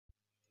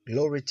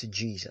Glory to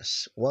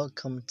Jesus.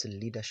 Welcome to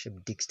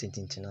Leadership Distinct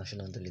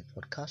International Daily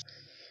Podcast.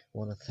 I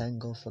want to thank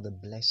God for the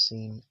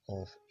blessing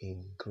of a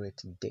great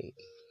day.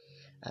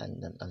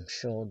 And I'm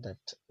sure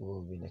that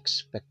we've been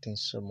expecting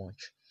so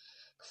much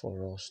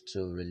for us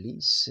to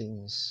release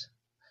since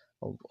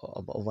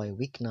over a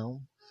week now.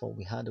 For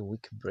we had a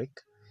week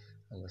break,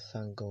 and we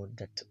thank God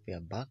that we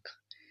are back.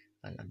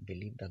 And I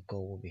believe that God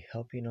will be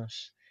helping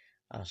us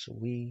as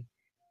we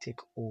take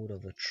hold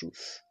of the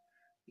truth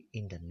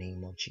in the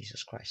name of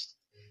Jesus Christ.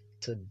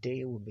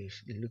 Today we'll be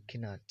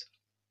looking at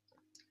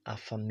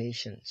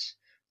affirmations,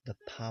 the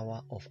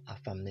power of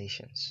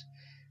affirmations,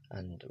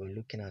 and we're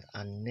looking at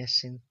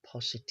harnessing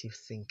positive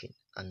thinking.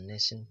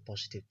 Harnessing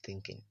positive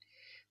thinking.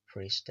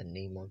 Praise the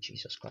name of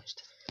Jesus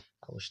Christ.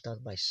 I will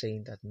start by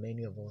saying that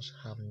many of us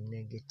have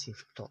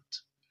negative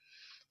thought.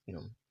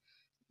 You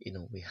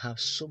know, we have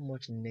so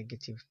much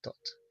negative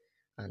thought,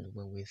 and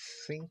when we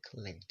think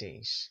like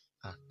this,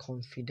 our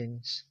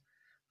confidence,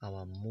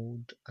 our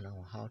mood, and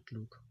our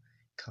outlook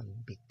can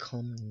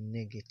become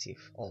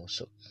negative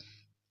also.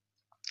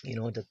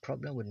 The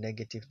problem with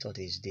negative thought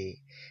is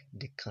they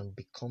can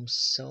become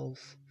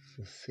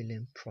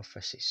self-fulfilling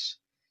prophecies.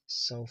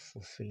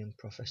 Self-fulfilling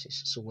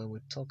prophecies. So when we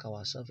talk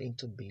ourselves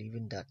into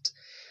believing that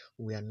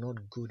we are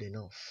not good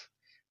enough,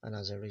 and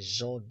as a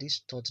result,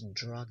 these thoughts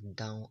drag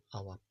down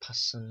our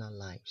personal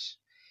lives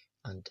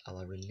and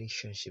our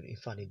relationship. In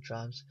fact, it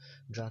drags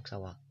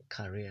our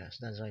careers.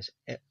 That's why it's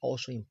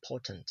also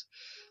important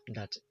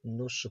that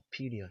no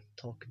superior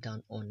talk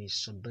down on his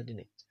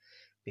subordinate,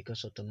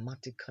 because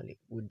automatically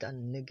with that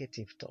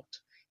negative thought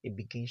it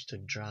begins to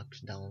drag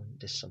down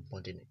the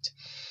subordinate.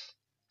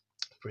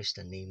 Praise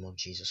the name of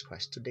Jesus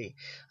Christ today.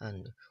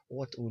 And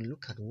what we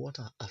look at, what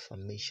are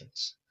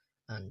affirmations,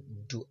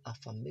 and do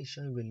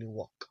affirmation really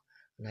work?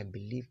 And I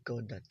believe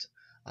God that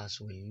as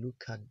we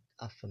look at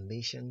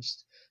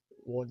affirmations,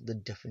 what the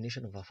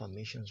definition of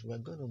affirmations, we're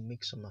going to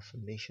make some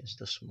affirmations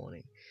this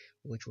morning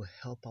which will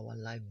help our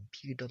life,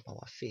 build up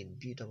our faith,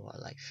 build up our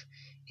life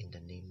in the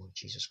name of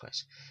Jesus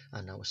Christ.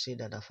 And I will say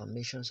that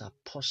affirmations are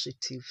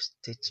positive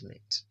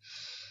statements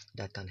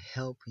that can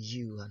help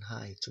you and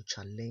I to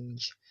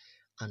challenge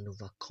and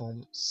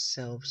overcome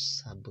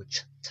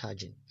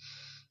self-sabotaging.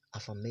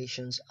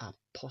 Affirmations are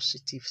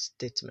positive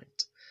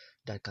statements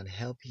that can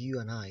help you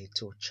and I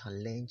to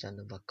challenge and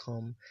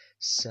overcome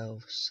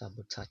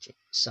sabotaging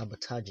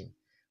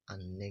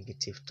and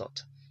negative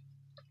thought.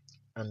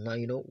 And now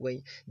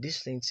when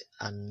these things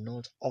are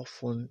not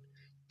often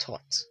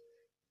taught,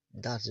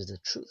 that is the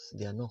truth.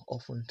 They are not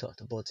often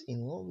taught, but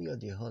in one way or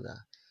the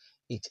other,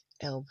 it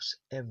helps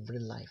every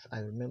life. I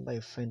remember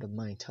a friend of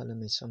mine telling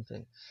me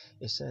something.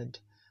 He said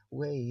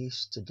where he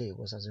is today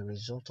was as a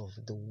result of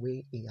the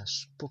way he has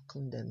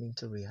spoken them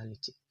into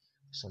reality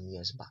some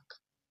years back.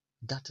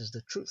 That is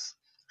the truth.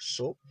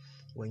 So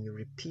when you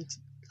repeat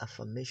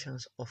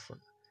affirmations often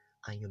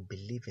and you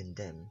believe in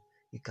them,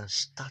 you can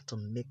start to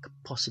make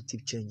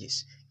positive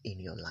changes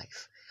in your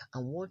life.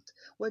 And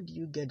where do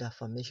you get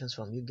affirmations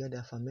from? You get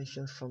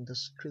affirmations from the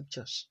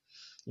scriptures.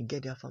 You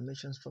get the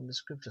affirmations from the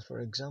scriptures.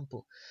 For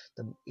example,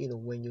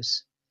 when you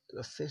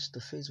are face to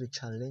face with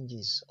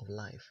challenges of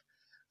life,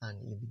 and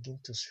you begin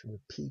to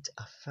repeat,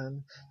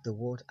 affirm the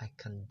word, I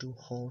can do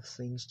all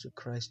things to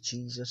Christ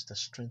Jesus that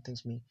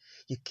strengthens me.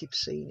 You keep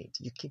saying it.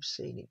 You keep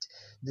saying it.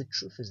 The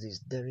truth is this: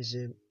 there is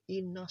an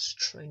inner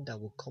strength that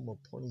will come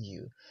upon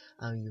you,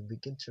 and you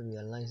begin to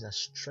realize that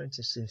strength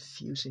is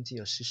infused into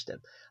your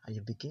system, and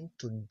you begin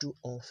to do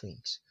all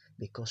things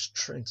because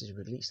strength is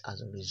released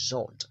as a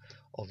result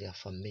of the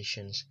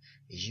affirmations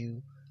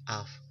you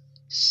have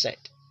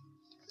said.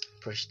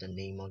 Praise the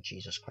name of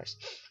Jesus Christ.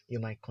 You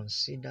might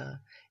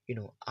consider,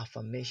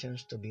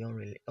 affirmations to be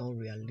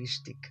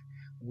unrealistic,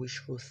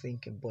 wishful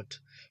thinking, but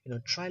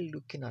try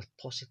looking at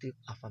positive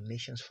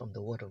affirmations from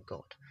the Word of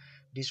God.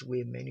 This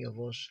way, many of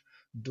us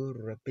do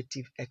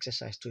repetitive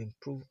exercise to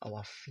improve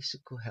our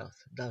physical health.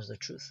 That's the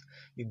truth.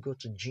 You go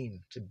to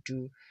gym to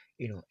do,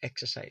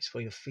 exercise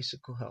for your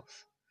physical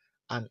health,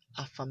 and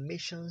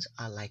affirmations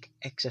are like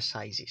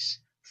exercises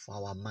for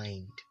our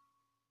mind.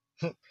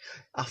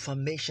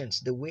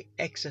 Affirmations, the way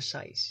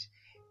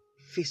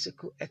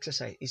physical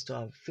exercise is to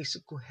have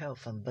physical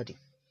health and body.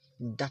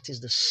 That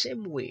is the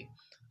same way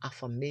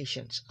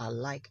affirmations are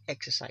like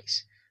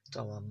exercise to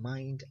our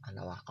mind and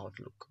our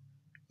outlook.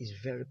 It's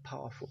very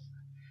powerful.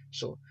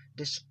 So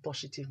these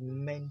positive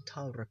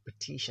mental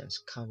repetitions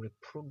can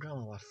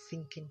reprogram our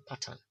thinking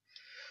pattern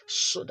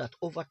so that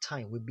over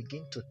time we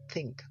begin to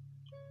think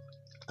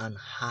and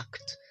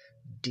act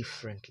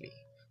differently.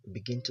 We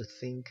begin to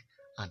think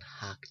and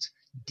act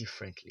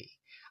differently.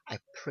 I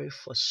pray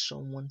for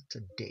someone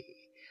today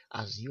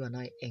as you and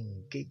I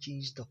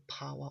engages the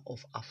power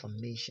of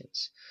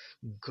affirmations.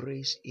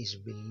 Grace is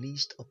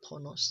released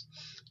upon us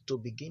to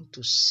begin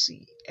to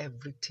see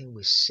everything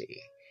we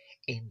say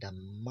in the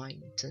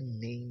mighty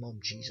name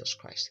of Jesus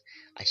Christ.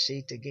 I say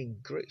it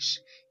again, grace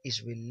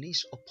is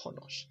released upon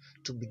us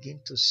to begin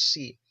to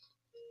see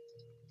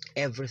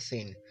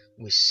everything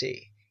we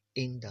say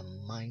in the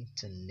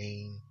mighty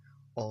name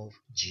of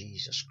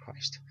Jesus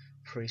Christ.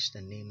 Praise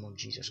the name of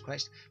Jesus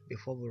Christ.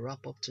 Before we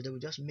wrap up today, we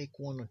just make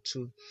one or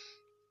two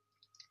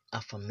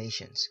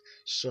affirmations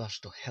so as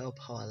to help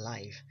our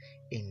life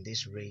in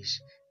this race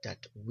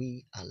that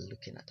we are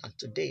looking at. And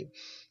today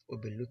we'll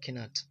be looking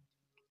at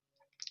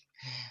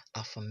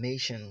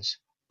affirmations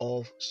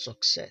of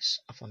success.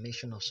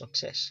 Affirmation of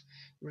success.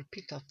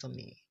 Repeat after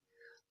me.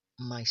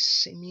 My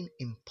seeming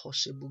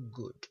impossible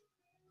good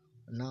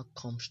now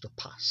comes to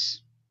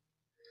pass.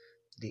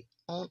 The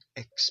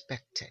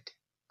unexpected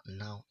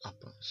now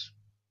happens.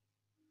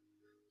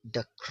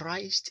 The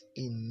Christ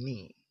in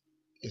me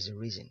is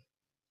risen.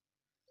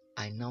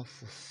 I now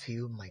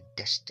fulfill my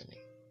destiny.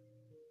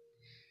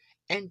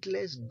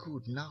 Endless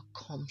good now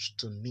comes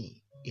to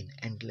me in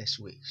endless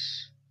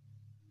ways.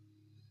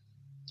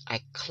 I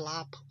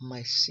clap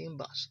my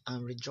cymbals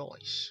and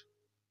rejoice,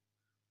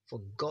 for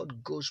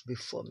God goes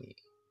before me,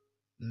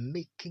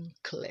 making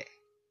clear,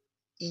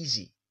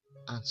 easy,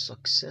 and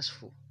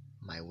successful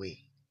my way.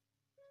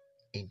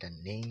 In the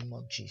name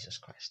of Jesus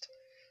Christ,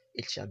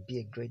 it shall be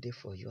a great day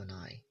for you and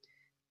I.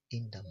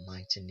 In the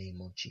mighty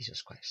name of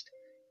Jesus Christ.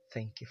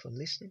 Thank you for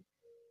listening.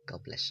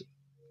 God bless you.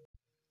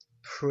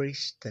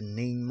 Praise the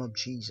name of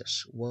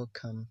Jesus.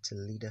 Welcome to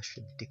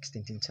Leadership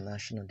Distinct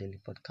International Daily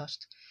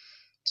Podcast.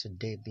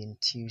 Today being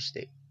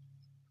Tuesday,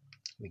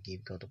 we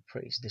give God a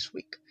praise this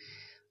week.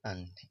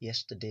 And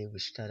yesterday we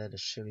started a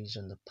series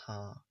on the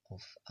power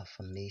of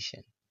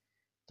affirmation.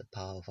 The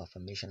power of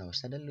affirmation. I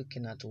started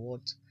looking at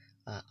what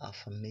are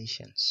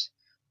affirmations.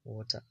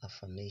 What are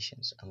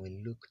affirmations? And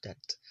we looked at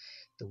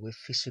the way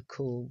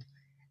physical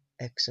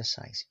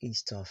exercise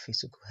is to our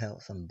physical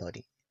health and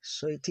body.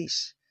 So it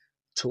is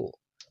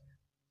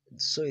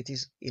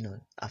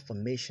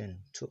affirmation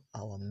to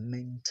our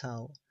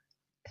mental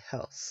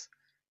health.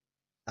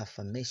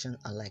 Affirmation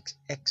are like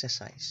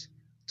exercise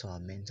to our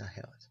mental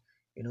health.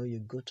 You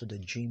go to the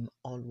gym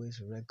always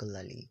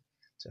regularly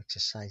to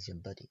exercise your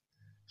body.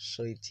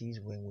 So it is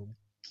when we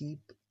keep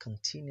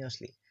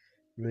continuously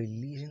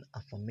releasing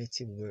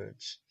affirmative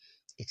words,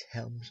 it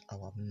helps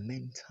our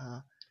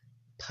mental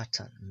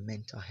pattern,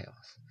 mental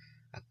health.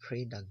 I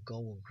pray that God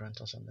will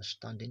grant us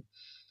understanding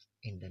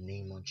in the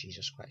name of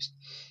Jesus Christ.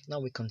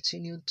 Now we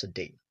continue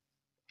today.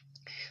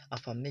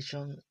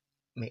 Affirmation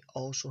may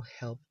also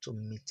help to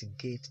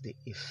mitigate the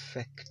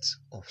effects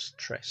of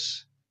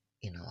stress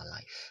in our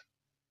life.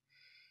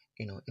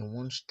 In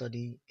one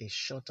study, a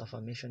short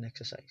affirmation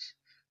exercise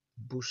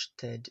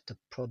boosted the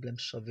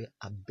problem-solving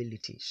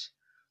abilities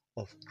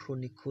of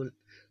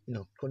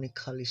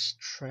chronically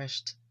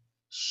stressed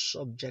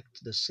subjects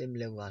to the same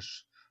level as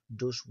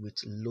those with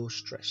low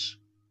stress.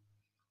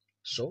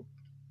 So,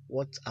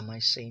 what am I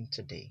saying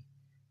today?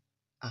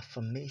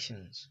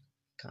 Affirmations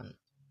can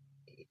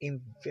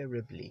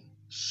invariably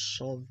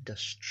solve the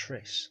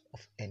stress of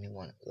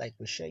anyone. Like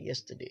we shared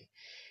yesterday,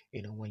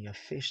 when you're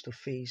face to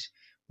face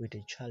with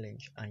a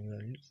challenge and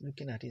you're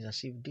looking at it as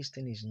if this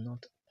thing is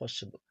not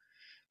possible,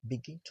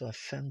 begin to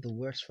affirm the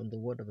words from the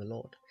word of the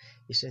Lord.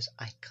 It says,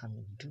 I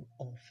can do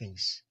all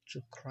things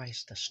through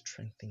Christ that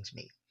strengthens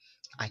me.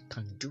 I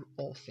can do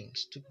all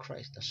things through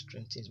Christ that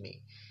strengthens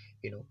me.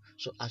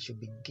 So as you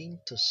begin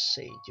to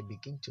say it, you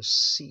begin to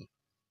see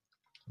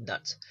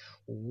that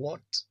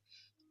what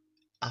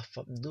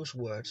those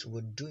words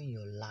will do in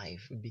your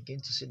life. You begin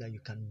to see that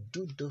you can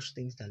do those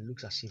things that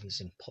looks as if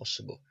it's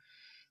impossible.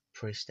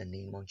 Praise the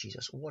name of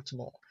Jesus. What's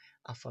more,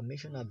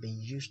 affirmation have been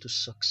used to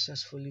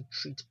successfully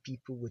treat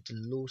people with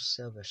low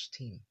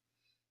self-esteem,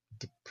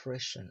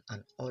 depression,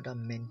 and other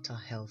mental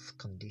health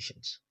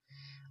conditions.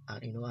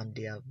 And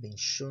they have been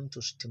shown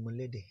to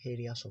stimulate the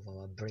areas of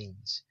our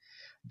brains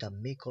that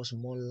make us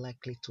more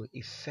likely to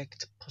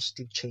effect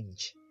positive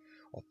change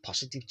or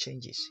positive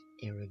changes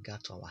in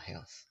regard to our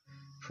health.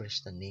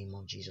 Praise the name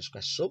of Jesus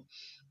Christ. So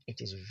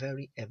it is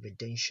very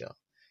evidential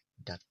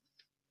that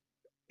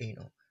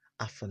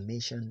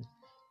affirmation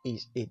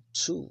is a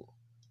tool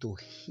to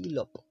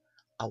heal up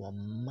our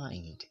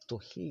mind, to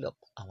heal up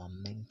our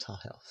mental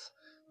health.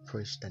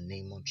 Praise the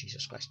name of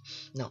Jesus Christ.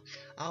 Now,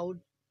 how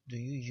do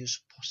you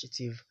use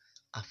positive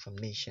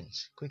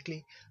affirmations?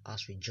 Quickly,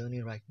 as we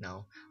journey right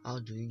now, how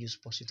do you use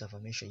positive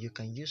affirmation? You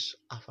can use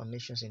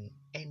affirmations in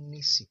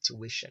any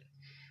situation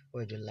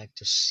where you'd like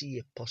to see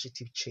a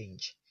positive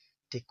change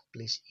take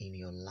place in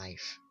your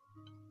life.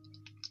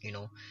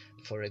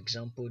 For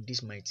example,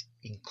 this might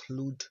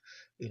include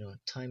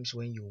times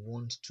when you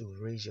want to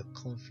raise your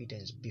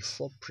confidence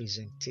before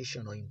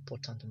presentation or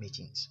important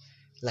meetings.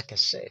 Like I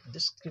said,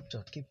 this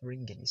scripture keep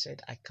ringing. It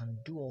said, I can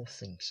do all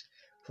things.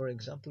 For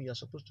example, you're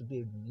supposed to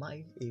do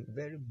a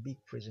very big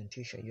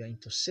presentation. You're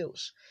into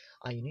sales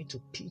and you need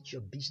to pitch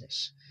your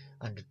business.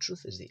 And the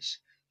truth is this,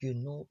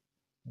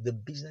 the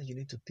business you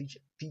need to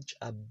pitch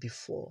are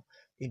before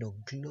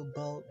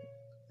global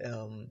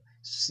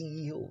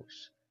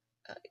CEOs.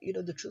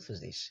 The truth is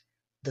this,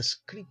 the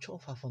scripture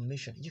of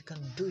affirmation, you can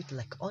do it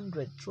like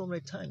 100,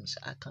 200 times.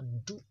 I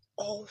can do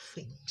all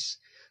things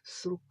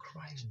through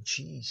Christ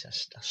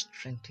Jesus that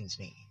strengthens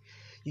me.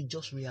 You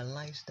just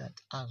realize that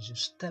as you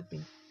step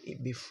in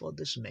before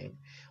this man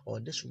or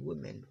this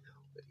woman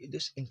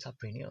these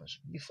entrepreneurs,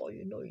 before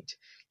you know it,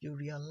 you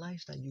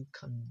realize that you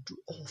can do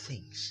all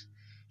things.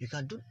 You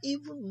can do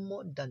even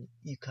more than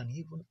you can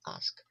even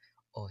ask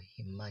or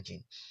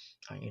imagine.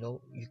 And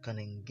you can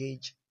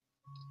engage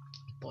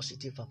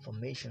positive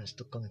affirmations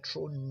to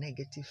control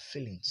negative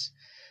feelings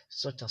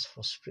such as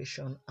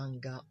frustration,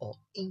 anger, or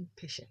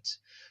impatience.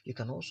 You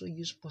can also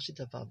use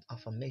positive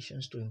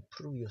affirmations to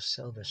improve your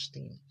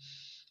self-esteem.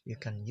 You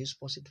can use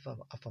positive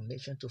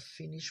affirmation to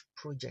finish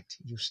project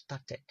you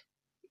started.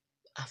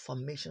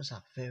 Affirmations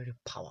are very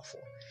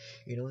powerful.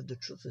 The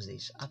truth is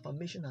this: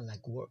 affirmation are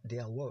like they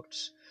are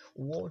words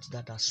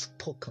that are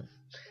spoken,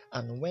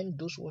 and when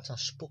those words are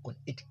spoken,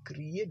 it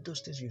creates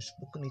those things you've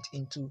spoken it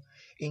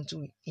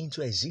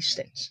into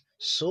existence.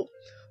 So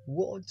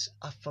words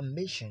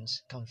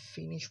affirmations can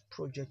finish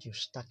project you've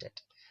started.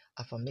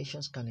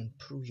 Affirmations can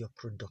improve your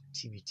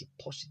productivity.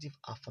 Positive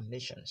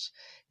affirmations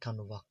can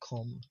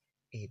overcome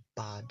a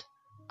bad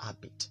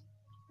habit.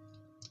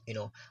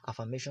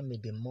 Affirmation may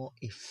be more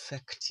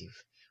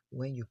effective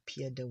when you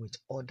pair them with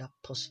other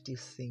positive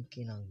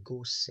thinking and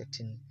goal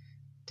setting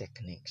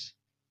techniques.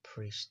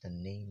 Praise the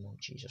name of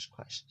Jesus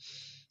Christ.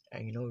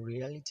 And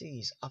reality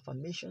is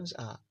affirmations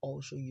are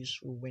also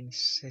useful when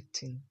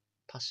setting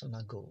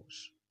personal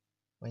goals.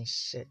 For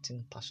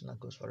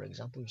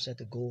example, you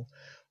set a goal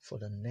for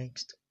the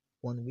next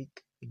 1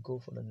 week, a goal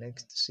for the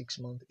next 6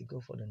 months, a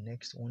goal for the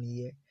next 1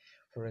 year.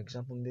 For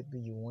example, maybe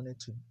you wanted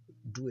to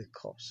do a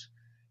course,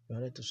 you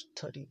wanted to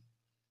study,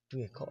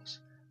 do a course,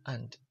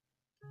 and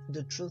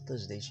the truth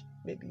is this: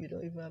 maybe you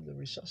don't even have the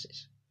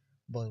resources.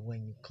 But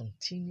when you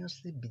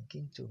continuously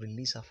begin to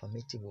release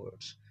affirmative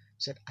words,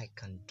 said, I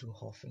can do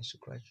all things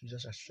through Christ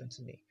Jesus has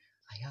strengthened me.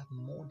 I have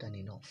more than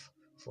enough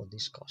for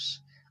this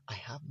cause. I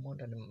have more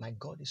than my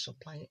God is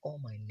supplying all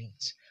my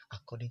needs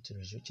according to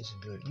his riches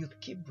and glory. You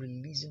keep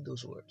releasing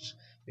those words.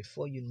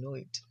 Before you know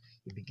it,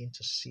 you begin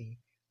to see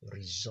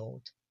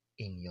result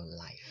in your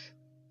life.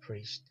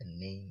 Praise the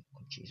name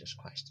of Jesus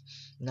Christ.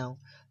 Now,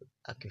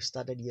 like we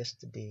started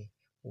yesterday,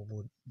 we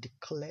would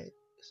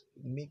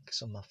make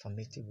some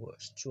affirmative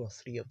words, 2 or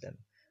 3 of them,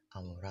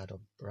 and we'll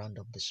round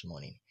up this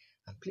morning.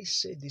 And please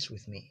say this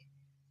with me: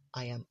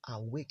 I am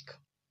awake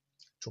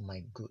to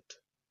my good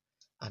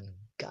and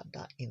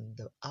gather in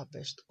the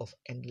harvest of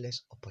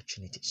endless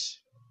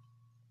opportunities.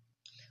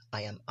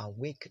 I am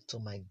awake to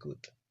my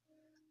good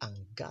and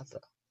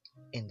gather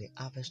in the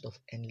harvest of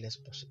endless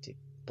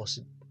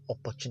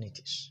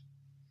opportunities.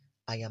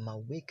 I am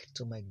awake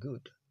to my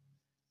good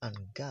and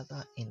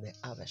gather in the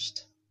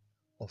harvest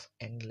of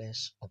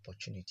endless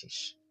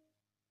opportunities.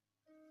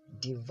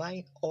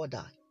 Divine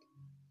order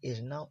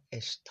is now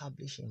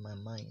established in my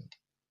mind,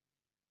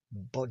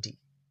 body,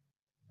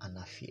 and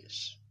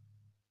affairs.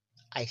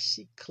 I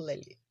see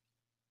clearly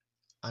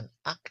and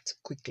act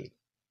quickly,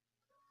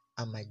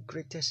 and my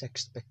greatest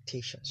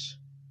expectations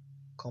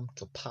come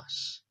to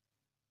pass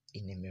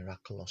in a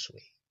miraculous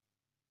way.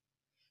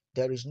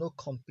 There is no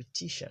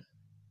competition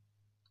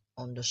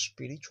on the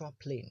spiritual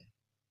plane.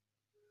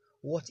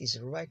 What is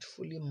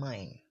rightfully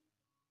mine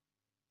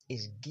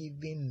is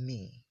given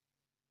me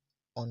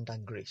under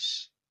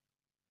grace.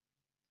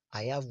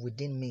 I have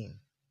within me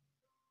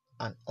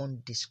an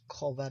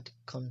undiscovered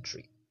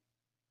country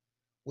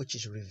which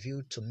is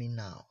revealed to me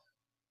now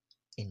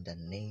in the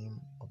name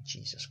of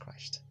Jesus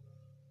Christ.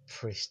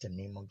 Praise the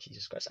name of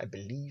Jesus Christ. I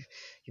believe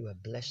you are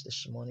blessed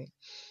this morning,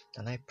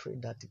 and I pray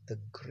that the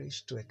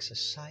grace to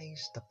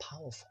exercise the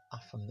power of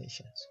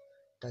affirmations,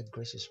 that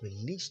grace is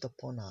released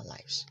upon our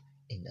lives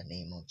in the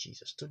name of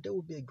Jesus. Today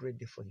will be a great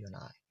day for you and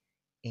I.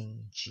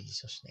 In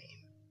Jesus'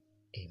 name,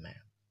 amen.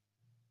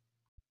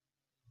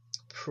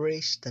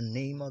 Praise the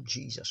name of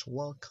Jesus.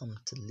 Welcome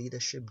to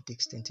Leadership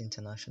Distinct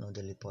International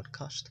Daily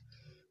Podcast.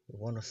 We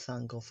want to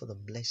thank God for the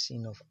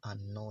blessing of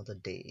another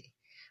day.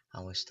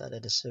 And we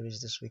started a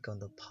series this week on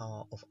the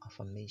power of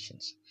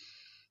affirmations.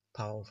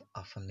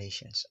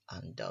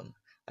 And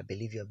I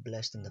believe you're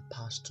blessed in the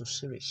past 2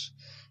 series.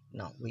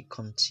 Now we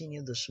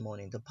continue this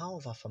morning. The power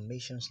of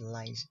affirmations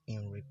lies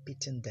in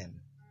repeating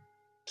them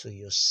to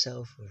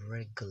yourself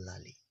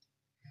regularly.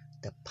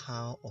 The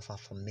power of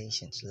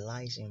affirmations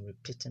lies in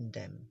repeating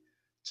them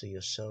to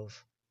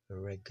yourself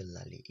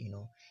regularly.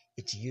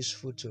 It's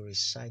useful to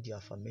recite your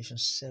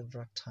affirmations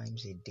several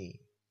times a day.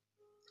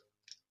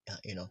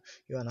 You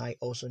and I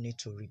also need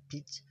to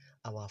repeat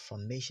our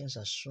affirmations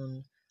as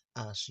soon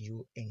as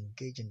you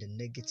engage in the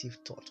negative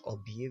thought or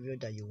behavior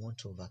that you want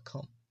to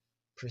overcome.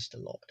 Praise the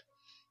Lord.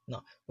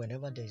 Now,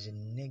 whenever there is a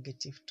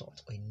negative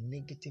thought or a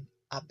negative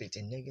habit,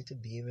 a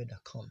negative behavior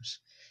that comes,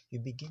 you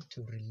begin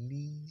to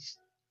release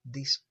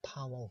this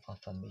power of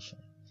affirmation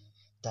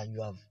that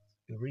you have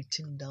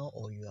written down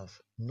or you have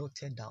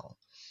noted down,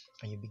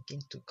 and you begin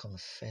to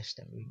confess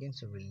them, you begin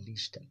to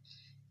release them.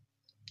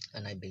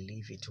 And I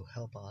believe it will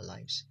help our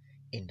lives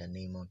in the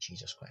name of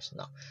Jesus Christ.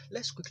 Now,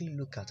 let's quickly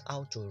look at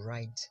how to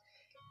write,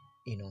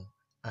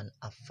 an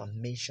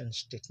affirmation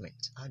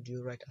statement. How do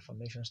you write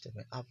affirmation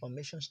statement?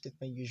 Affirmation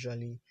statement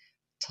usually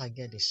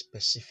target a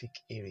specific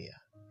area,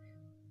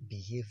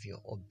 behavior,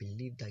 or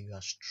belief that you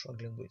are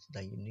struggling with,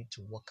 that you need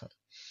to work on.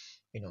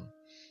 you know.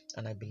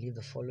 And I believe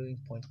the following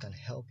point can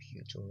help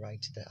you to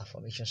write the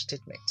affirmation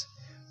statement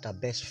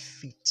that best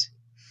fit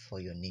for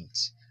your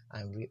needs.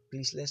 And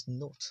please let's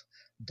note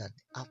that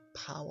our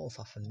power of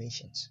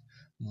affirmations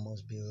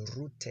must be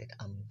rooted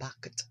and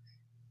backed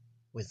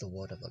with the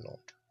word of the Lord.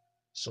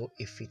 So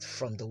if it's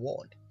from the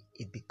word,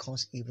 it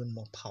becomes even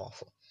more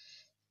powerful.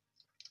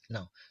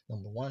 Now,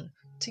 number one,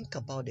 think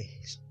about the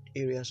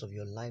areas of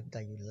your life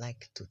that you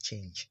like to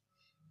change.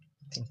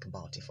 Think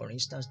about it. For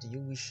instance, do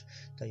you wish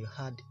that you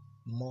had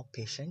more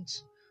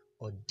patience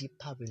or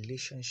deeper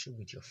relationship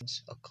with your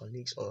friends or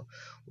colleagues, or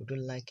would you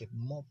like a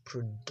more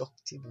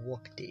productive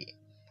work day?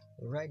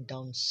 Write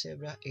down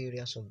several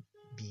areas of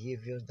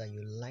behaviors that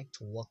you like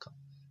to work on.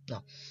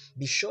 Now,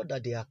 be sure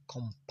that they are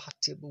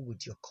compatible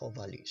with your core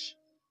values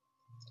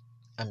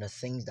and the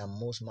things that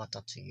most matter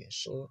to you,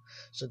 so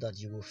that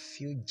you will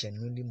feel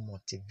genuinely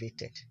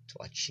motivated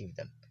to achieve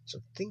them. So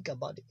think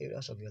about the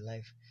areas of your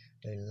life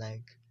that you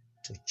like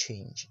to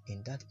change.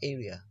 In that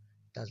area,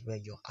 that's where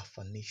your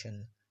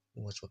affirmation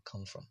words will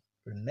come from.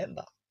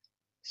 Remember,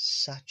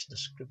 search the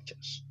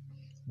scriptures,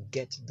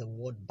 get the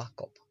word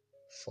backup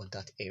for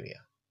that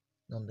area.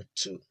 Number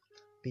two,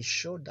 be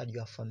sure that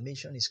your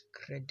affirmation is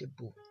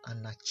credible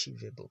and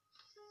achievable.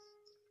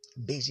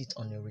 Base it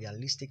on a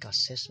realistic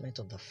assessment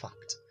of the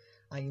fact.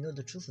 And you know,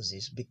 the truth is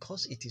this,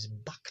 because it is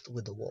backed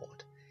with the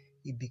word,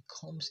 it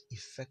becomes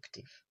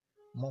effective,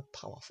 more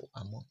powerful,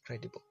 and more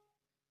credible.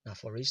 Now,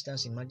 for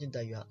instance, imagine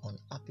that you are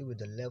unhappy with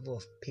the level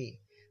of pay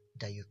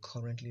that you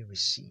currently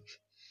receive.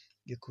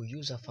 You could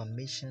use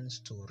affirmations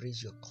to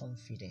raise your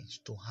confidence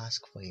to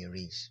ask for a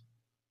raise.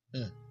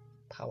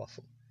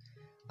 Powerful.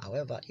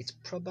 However, it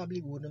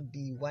probably wouldn't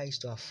be wise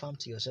to affirm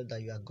to yourself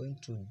that you are going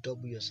to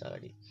double your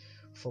salary.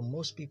 For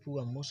most people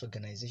and most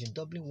organizations,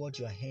 doubling what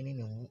you are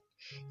earning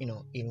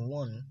in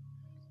one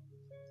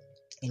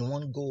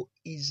go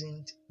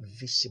isn't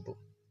visible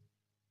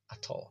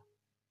at all.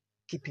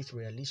 Keep it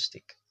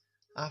realistic.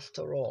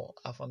 After all,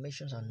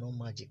 affirmations are no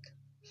magic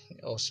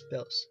or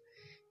spells.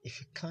 If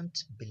you can't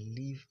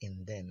believe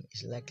in them,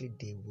 it's likely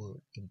they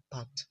will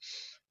impact.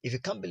 If you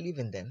can't believe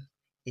in them,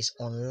 it's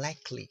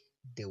unlikely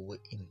they will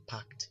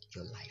impact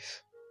your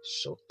life.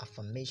 So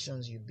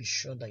affirmations, you be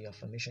sure that your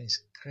affirmation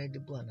is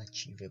credible and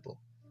achievable.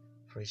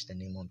 Praise the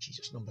name of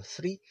Jesus. Number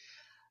three,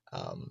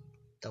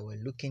 that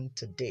we're looking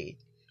today,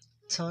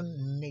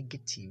 turn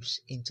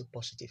negatives into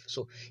positive.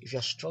 So if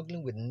you're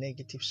struggling with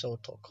negative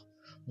self-talk,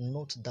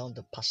 note down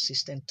the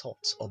persistent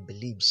thoughts or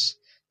beliefs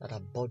that are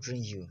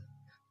bothering you.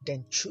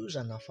 Then choose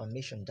an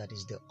affirmation that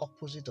is the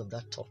opposite of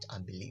that thought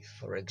and belief.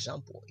 For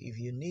example, if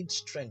you need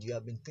strength, you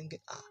have been thinking,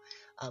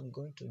 I'm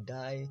going to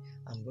die,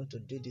 I'm going to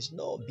do this.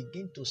 No,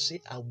 begin to say,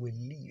 I will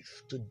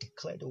live to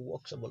declare the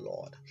works of the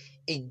Lord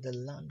in the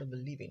land of the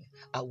living.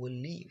 I will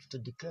live to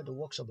declare the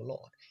works of the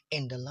Lord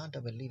in the land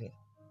of the living.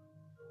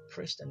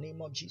 Praise the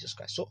name of Jesus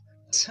Christ. So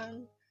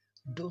turn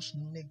those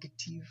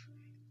negative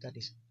that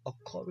is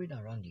occurring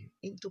around you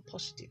into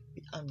positive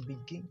and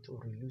begin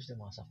to release them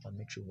as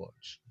affirmatory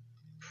words.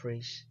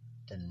 Praise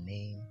the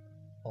name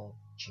of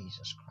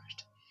Jesus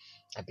Christ.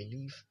 I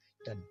believe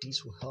that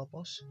this will help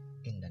us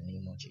in the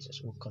name of Jesus.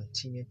 We'll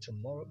continue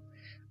tomorrow,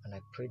 and I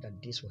pray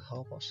that this will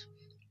help us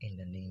in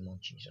the name of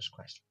Jesus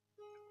Christ.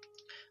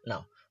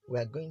 Now, we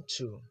are going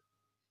to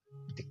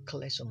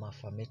declare some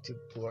affirmative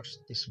words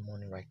this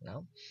morning right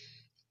now.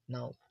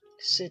 Now,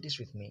 say this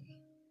with me.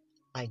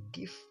 I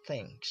give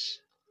thanks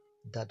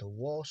that the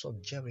walls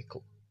of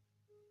Jericho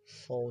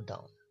fall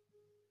down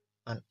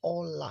and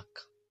all lack,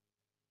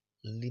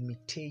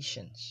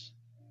 limitations,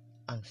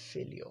 and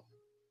failure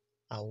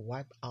are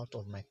wiped out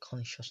of my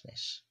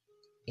consciousness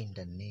in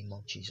the name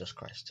of Jesus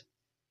Christ.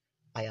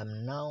 I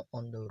am now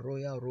on the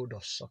royal road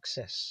of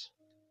success,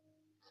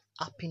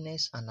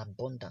 happiness, and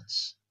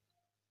abundance.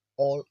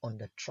 All on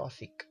the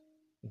traffic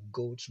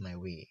goes my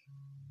way.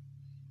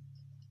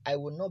 I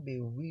will not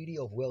be weary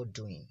of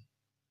well-doing,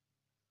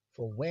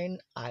 for when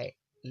I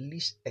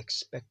least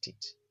expect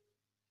it,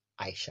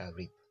 I shall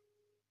reap.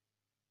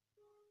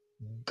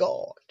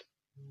 God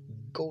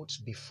goes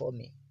before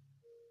me,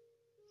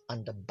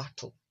 and the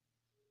battle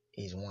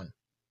is won.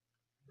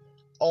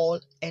 All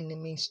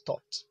enemies'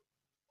 thoughts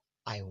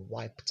I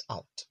wiped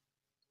out.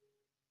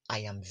 I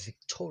am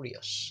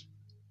victorious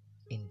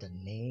in the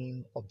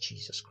name of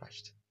Jesus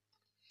Christ.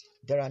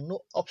 There are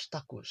no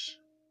obstacles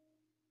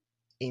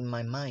in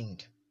my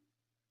mind.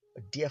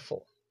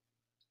 Therefore,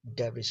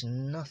 there is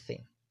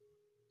nothing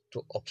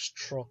to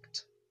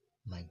obstruct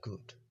my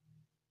good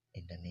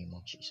in the name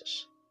of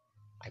Jesus.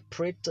 I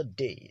pray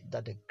today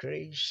that the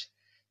grace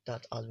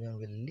that has been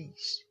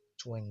released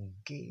to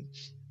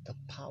engage the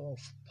power of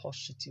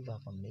positive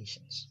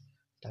affirmations,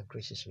 that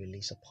grace is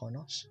released upon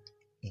us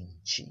in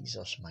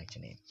Jesus' mighty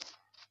name.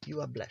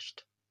 You are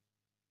blessed.